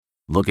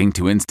Looking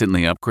to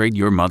instantly upgrade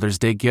your Mother's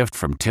Day gift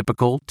from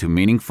typical to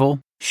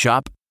meaningful?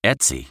 Shop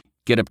Etsy.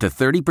 Get up to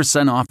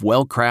 30% off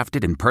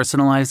well-crafted and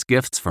personalized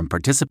gifts from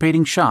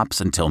participating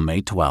shops until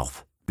May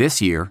 12th. This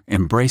year,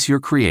 embrace your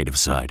creative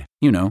side.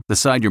 You know, the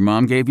side your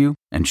mom gave you.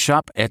 And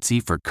shop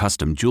Etsy for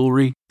custom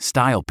jewelry,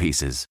 style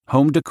pieces,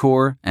 home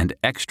decor, and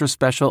extra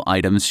special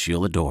items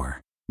she'll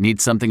adore.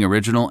 Need something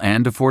original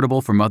and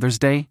affordable for Mother's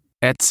Day?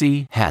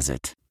 Etsy has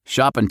it.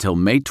 Shop until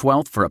May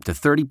 12th for up to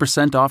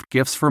 30% off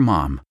gifts for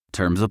mom.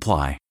 Terms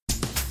apply.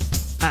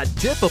 A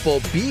dippable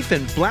beef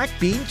and black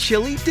bean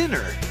chili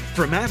dinner.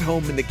 From At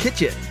Home in the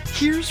Kitchen,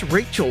 here's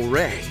Rachel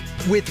Ray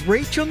with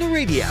Rach on the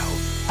Radio.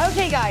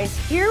 Okay, guys,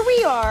 here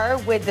we are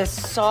with the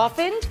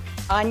softened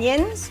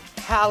onions,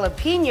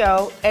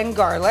 jalapeno, and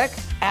garlic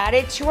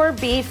added to our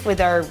beef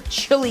with our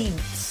chili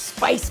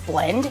spice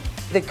blend,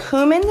 the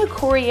cumin, the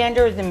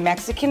coriander, the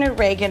Mexican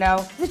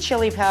oregano, the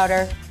chili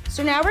powder.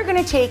 So now we're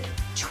gonna take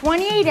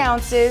 28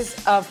 ounces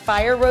of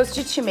fire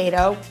roasted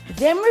tomato.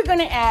 Then we're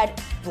gonna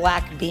add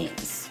black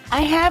beans.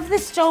 I have the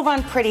stove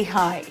on pretty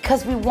high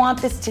because we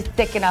want this to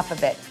thicken up a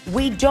bit.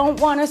 We don't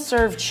want to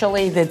serve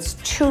chili that's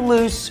too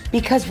loose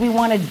because we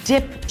want to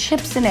dip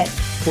chips in it.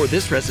 For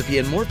this recipe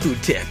and more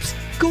food tips,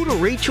 go to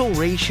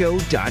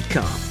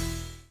RachelRayShow.com.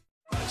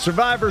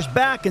 Survivor's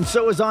back, and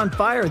so is On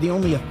Fire, the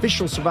only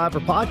official Survivor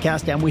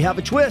podcast, and we have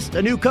a twist,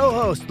 a new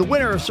co-host, the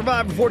winner of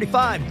Survivor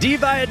 45, Dee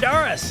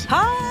Valladares.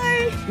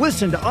 Hi!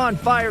 Listen to On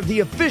Fire,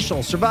 the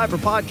official Survivor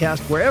podcast,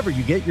 wherever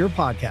you get your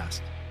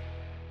podcast.